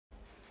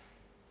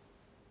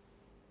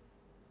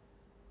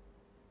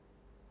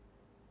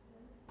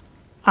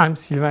I'm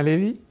Sylvain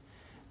Levy,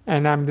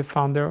 and I'm the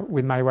founder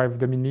with my wife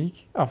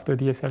Dominique of the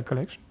DSL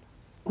collection.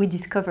 We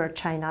discovered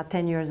China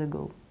 10 years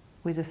ago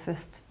with the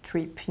first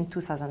trip in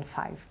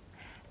 2005.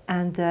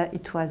 And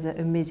it was an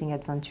amazing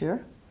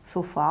adventure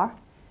so far,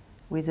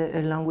 with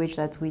a language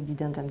that we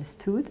didn't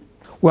understood.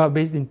 We are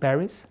based in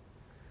Paris,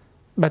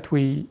 but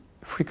we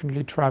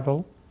frequently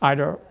travel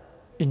either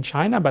in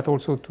China, but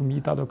also to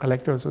meet other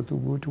collectors or to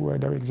go to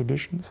other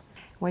exhibitions.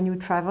 When you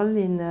travel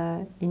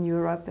in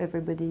Europe,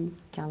 everybody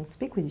can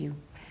speak with you.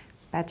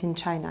 But in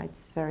China,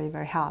 it's very,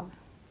 very hard,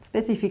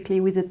 specifically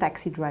with a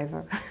taxi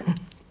driver.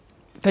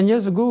 10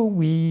 years ago,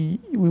 we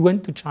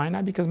went to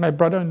China because my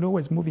brother-in-law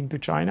was moving to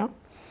China.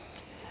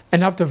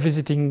 And after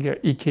visiting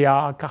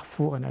IKEA,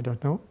 Carrefour, and I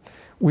don't know,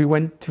 we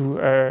went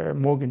to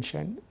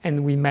Morgenstern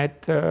and we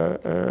met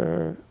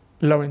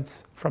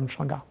Lawrence from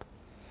Shanghai.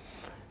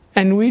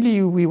 And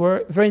really, we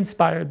were very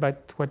inspired by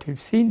what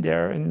we've seen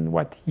there and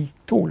what he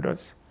told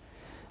us.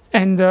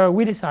 And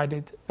we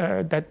decided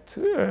that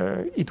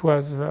it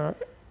was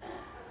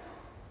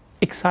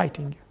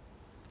exciting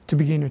to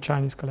begin a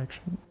Chinese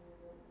collection.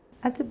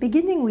 At the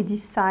beginning, we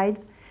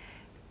decided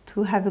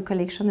to have a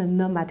collection, a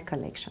nomad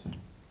collection.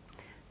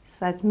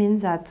 So that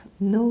means that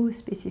no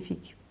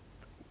specific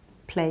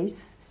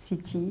place,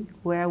 city,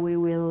 where we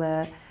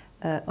will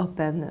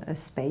open a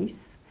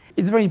space.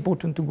 It's very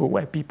important to go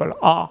where people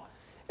are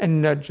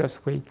and not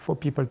just wait for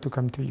people to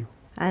come to you.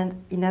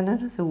 And in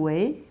another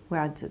way, we're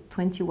at the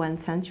 21st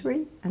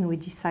century and we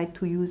decide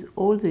to use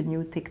all the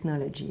new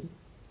technology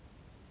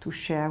to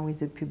share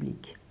with the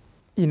public.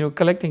 You know,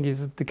 collecting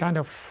is the kind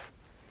of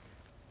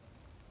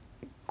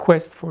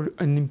quest for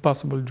an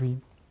impossible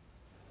dream.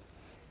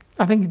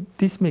 I think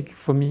this makes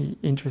for me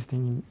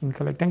interesting in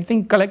collecting. I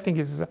think collecting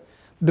is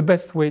the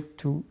best way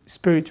to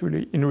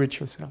spiritually enrich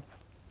yourself.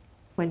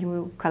 When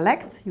you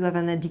collect, you have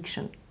an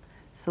addiction.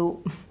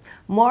 So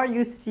more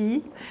you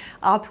see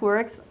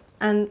artworks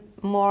and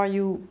more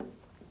you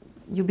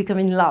become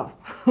in love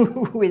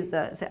with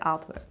the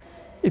artwork.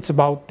 It's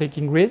about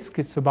taking risks,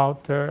 it's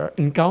about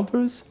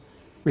encounters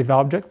with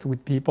objects,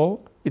 with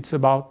people. It's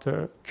about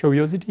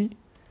curiosity.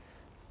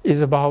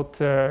 It's about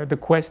the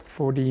quest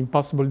for the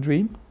impossible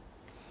dream,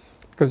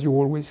 because you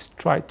always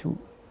try to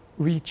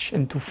reach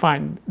and to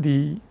find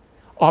the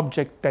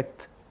object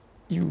that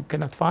you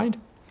cannot find.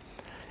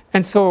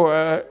 And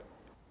so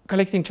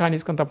collecting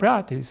Chinese contemporary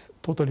art is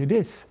totally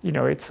this. You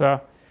know, it's,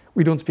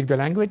 we don't speak the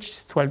language,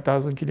 it's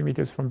 12,000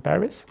 kilometers from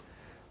Paris.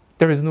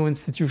 There is no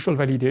institutional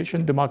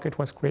validation, the market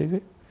was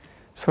crazy.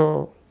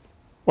 So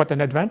what an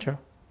adventure.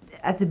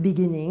 At the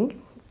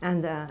beginning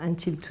and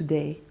until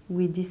today,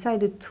 we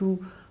decided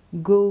to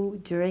go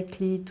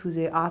directly to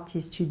the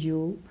artist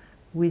studio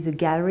with the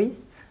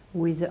gallerists,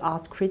 with the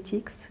art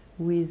critics,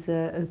 with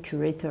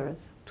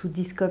curators, to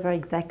discover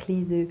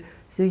exactly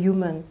the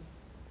human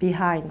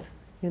behind,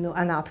 you know,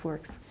 an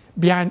artworks.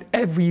 Behind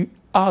every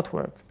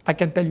artwork, I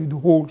can tell you the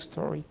whole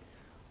story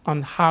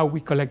on how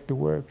we collect the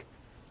work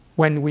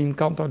when we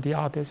encounter the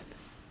artist.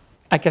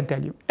 I can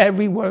tell you,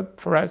 every work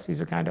for us is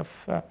a kind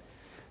of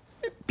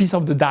piece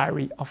of the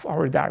diary, of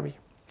our diary.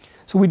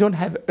 So we don't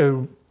have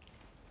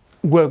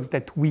works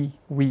that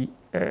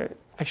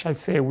I shall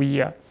say,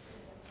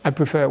 I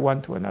prefer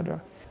one to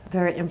another.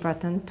 Very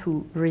important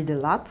to read a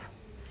lot,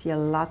 see a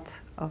lot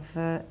of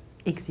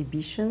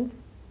exhibitions,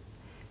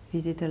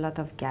 visit a lot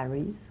of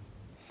galleries.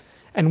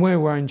 And when we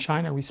were in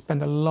China, we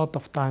spent a lot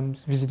of time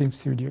visiting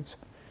studios.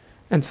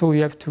 And so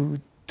you have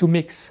to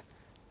mix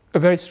a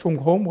very strong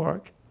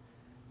homework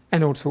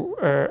and also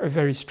a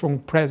very strong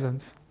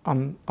presence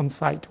on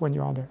site when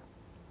you are there.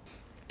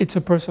 It's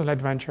a personal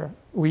adventure.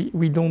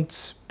 We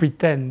don't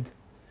pretend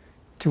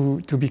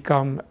to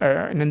become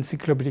an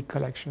encyclopedic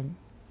collection.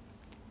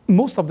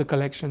 Most of the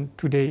collection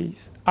today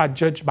are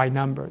judged by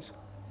numbers.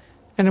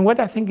 And what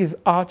I think is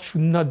art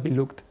should not be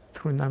looked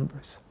through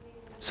numbers.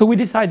 So we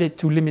decided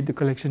to limit the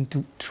collection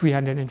to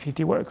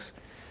 350 works.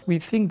 We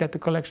think that the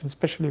collection,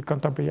 especially a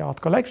contemporary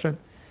art collection,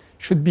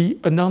 should be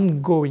an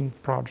ongoing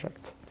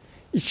project.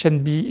 It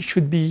should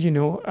be, you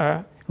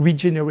know,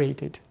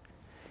 regenerated.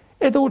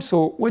 And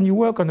also, when you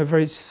work on a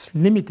very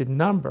limited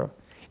number,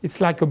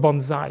 it's like a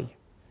bonsai.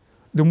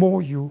 The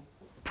more you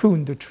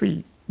prune the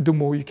tree, the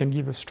more you can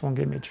give a strong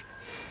image.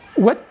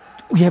 What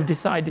we have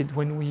decided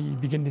when we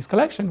began this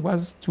collection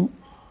was to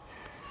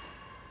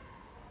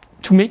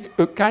make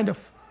a kind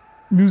of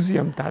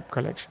museum-type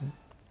collection.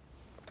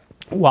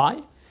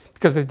 Why?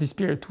 Because at this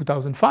period,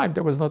 2005,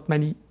 there was not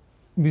many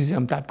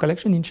museum-type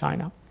collection in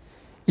China.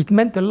 It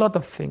meant a lot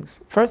of things.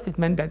 First, it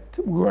meant that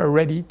we were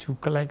ready to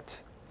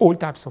collect all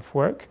types of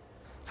work.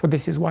 So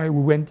this is why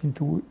we went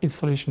into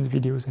installations,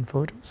 videos, and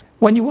photos.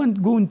 When you want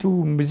to go into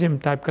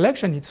museum-type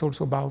collection, it's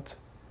also about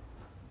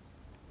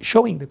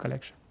showing the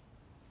collection.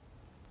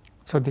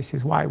 So this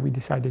is why we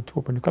decided to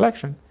open a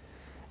collection.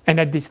 And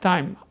at this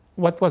time,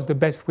 what was the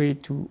best way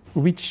to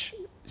reach,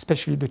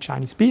 especially the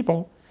Chinese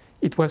people?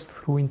 It was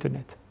through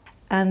internet.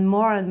 And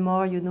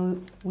more, you know,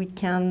 we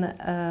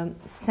can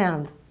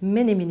send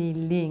many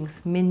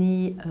links,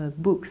 many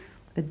books,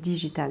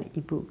 digital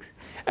e-books.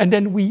 And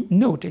then we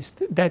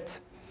noticed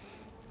that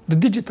the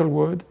digital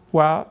world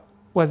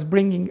was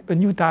bringing a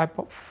new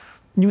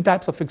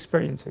types of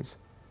experiences,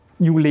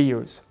 new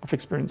layers of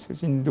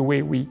experiences in the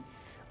way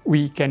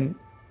we can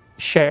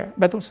share,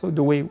 but also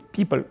the way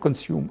people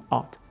consume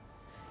art.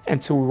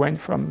 And so we went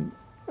from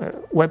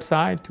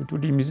website to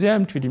 2D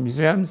museum, 3D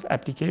museums,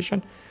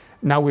 application.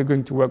 Now we're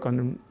going to work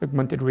on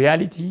augmented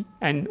reality,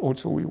 and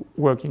also we're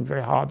working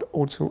very hard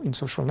also in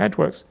social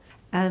networks.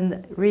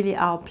 And really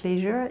our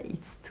pleasure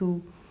is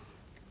to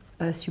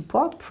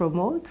support,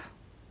 promote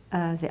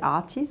the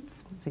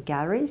artists, the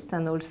gallerists,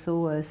 and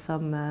also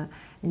some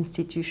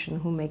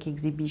institutions who make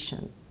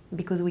exhibitions,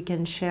 because we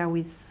can share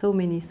with so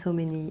many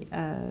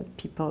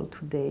people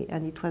today,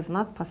 and it was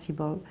not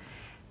possible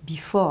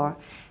before.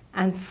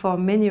 And for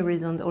many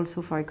reasons,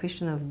 also for a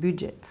question of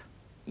budget,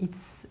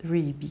 it's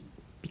really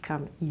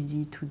become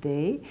easy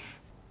today.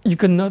 You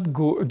cannot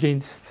go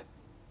against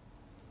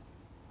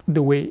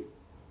the way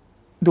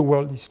the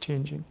world is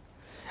changing.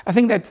 I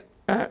think that,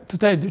 to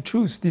tell you the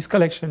truth, this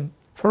collection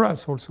for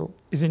us also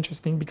is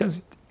interesting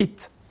because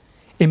it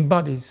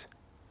embodies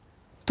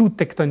two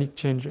tectonic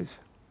changes.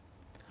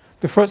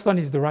 The first one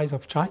is the rise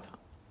of China.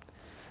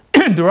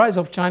 The rise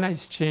of China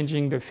is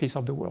changing the face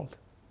of the world.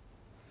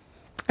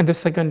 And the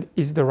second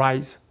is the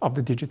rise of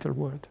the digital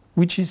world,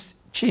 which is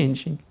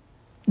changing,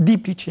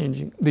 deeply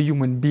changing the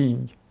human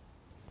being.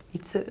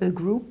 It's a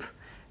group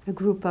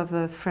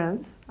of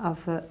friends,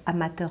 of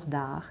amateurs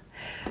d'art.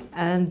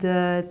 And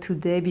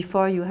today,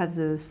 before you have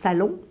the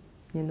salon,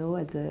 you know,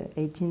 at the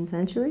 18th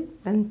century,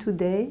 and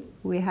today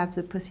we have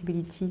the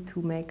possibility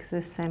to make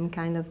the same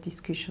kind of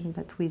discussion,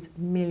 but with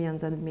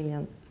millions and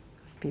millions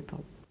of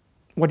people.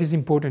 What is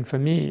important for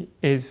me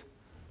is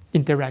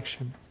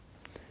interaction.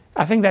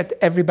 I think that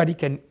everybody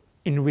can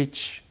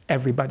enrich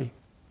everybody.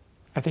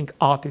 I think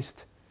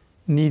artists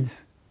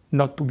needs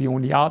not to be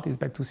only artists,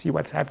 but to see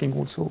what's happening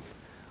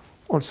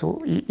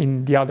also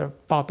in the other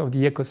part of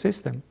the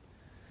ecosystem.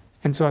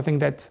 And so I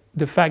think that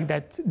the fact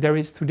that there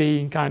is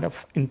today a kind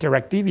of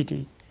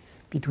interactivity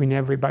between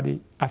everybody,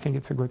 I think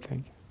it's a good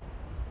thing.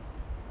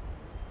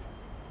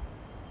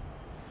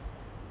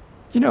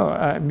 You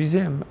know,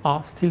 museums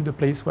are still the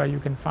place where you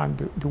can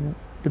find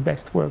the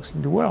best works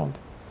in the world.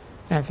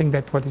 And I think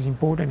that what is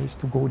important is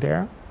to go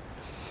there.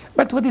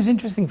 But what is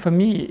interesting for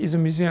me is a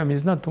museum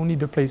is not only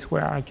the place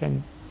where I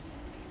can,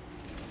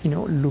 you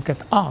know, look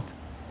at art.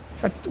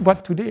 But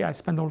what today I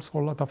spend also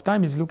a lot of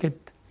time is look at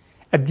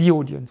the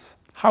audience,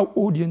 how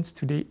audience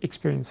today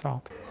experience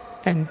art,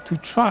 and to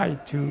try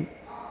to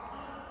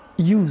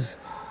use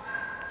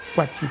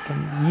what you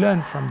can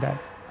learn from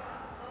that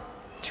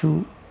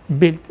to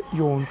build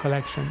your own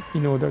collection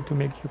in order to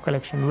make your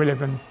collection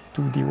relevant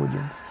to the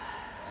audience.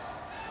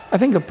 I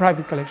think a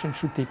private collection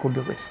should take all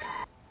the risk.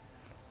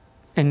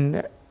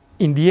 And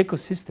in the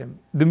ecosystem,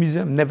 the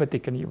museum never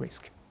take any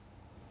risk.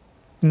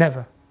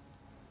 Never.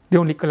 They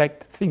only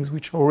collect things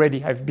which already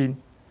have been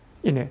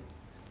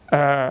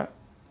I'll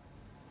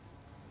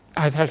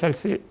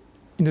say,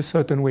 in a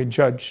certain way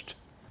judged.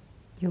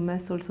 You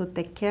must also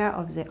take care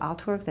of the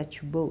artwork that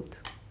you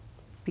bought,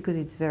 because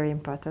it's very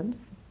important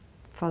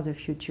for the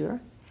future.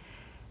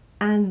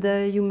 And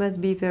you must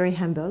be very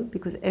humble,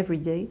 because every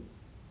day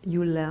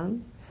you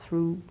learn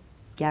through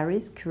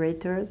galleries,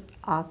 curators,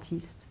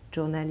 artists,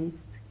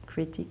 journalists,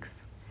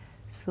 critics.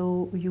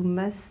 So you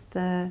must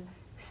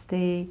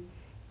stay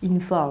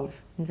involved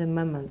in the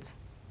moment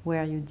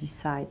where you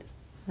decide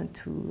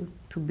to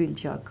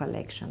build your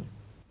collection.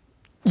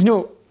 You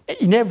know,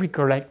 in every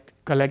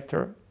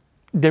collector,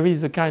 there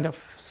is a kind of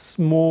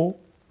small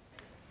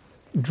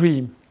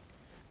dream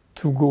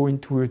to go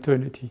into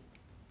eternity.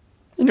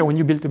 You know, when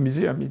you build a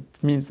museum,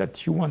 it means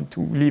that you want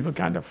to leave a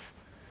kind of,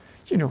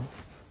 you know,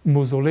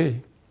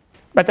 mausoleum.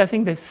 But I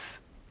think this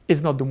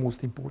is not the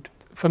most important.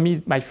 For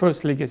me, my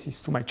first legacy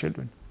is to my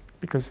children,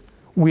 because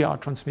we are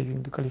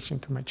transmitting the collection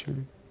to my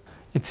children.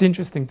 It's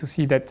interesting to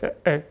see that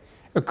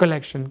a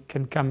collection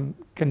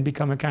can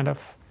become a kind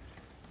of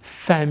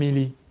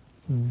family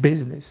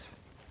business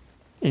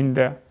in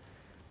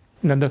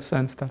the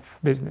sense of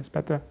business,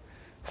 but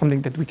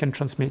something that we can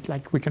transmit,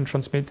 like we can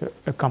transmit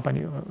a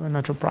company or an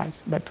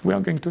enterprise, but we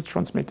are going to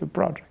transmit a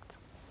project.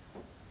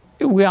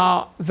 We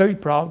are very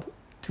proud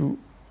to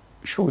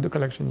show the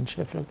collection in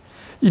Sheffield.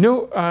 You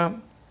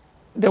know,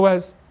 there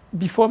was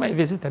before my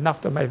visit and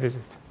after my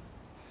visit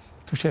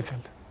to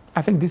Sheffield.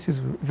 I think this is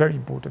very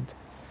important.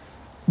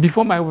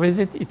 Before my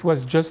visit, it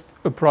was just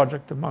a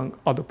project among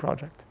other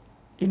projects.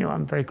 You know,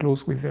 I'm very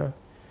close with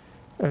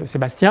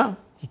Sébastien.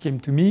 He came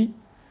to me.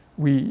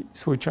 We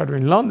saw each other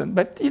in London,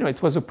 but you know,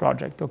 it was a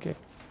project, okay.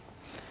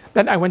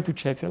 Then I went to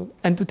Sheffield,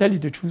 and to tell you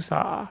the truth,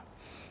 I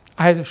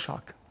had a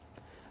shock.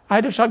 I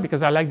had a shock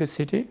because I like the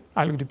city,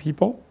 I like the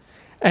people,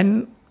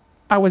 and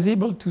I was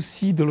able to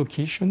see the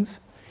locations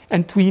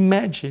and to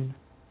imagine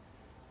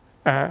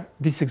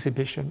this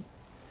exhibition,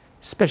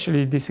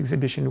 especially this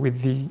exhibition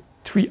with the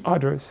 3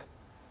 others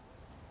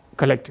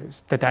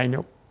collectors that I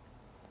know.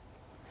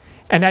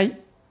 And I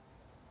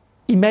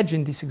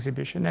imagined this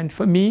exhibition, and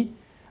for me,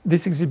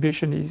 this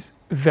exhibition is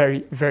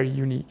very, very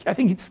unique. I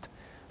think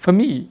for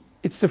me,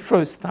 it's the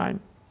first time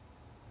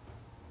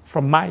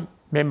from my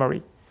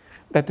memory,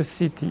 that the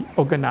city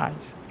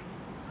organized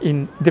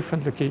in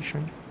different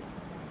locations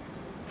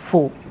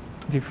for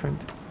different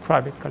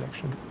private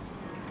collections.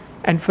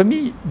 And for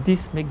me,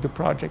 this makes the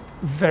project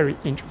very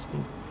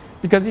interesting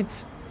because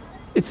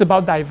it's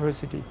about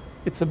diversity.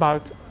 It's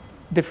about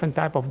different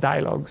type of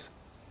dialogues.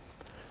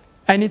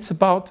 And it's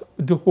about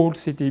the whole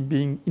city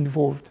being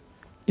involved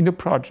in a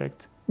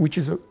project, which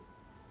is a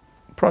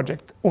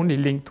project only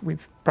linked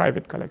with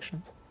private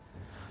collections.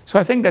 So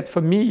I think that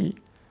for me,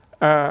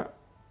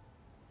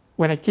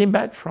 when I came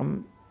back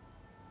from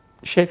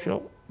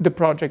Sheffield, the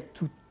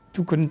project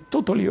took a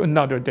totally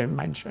another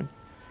dimension.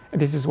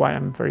 And this is why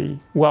I'm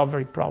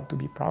very proud to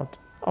be part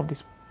of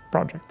this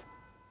project.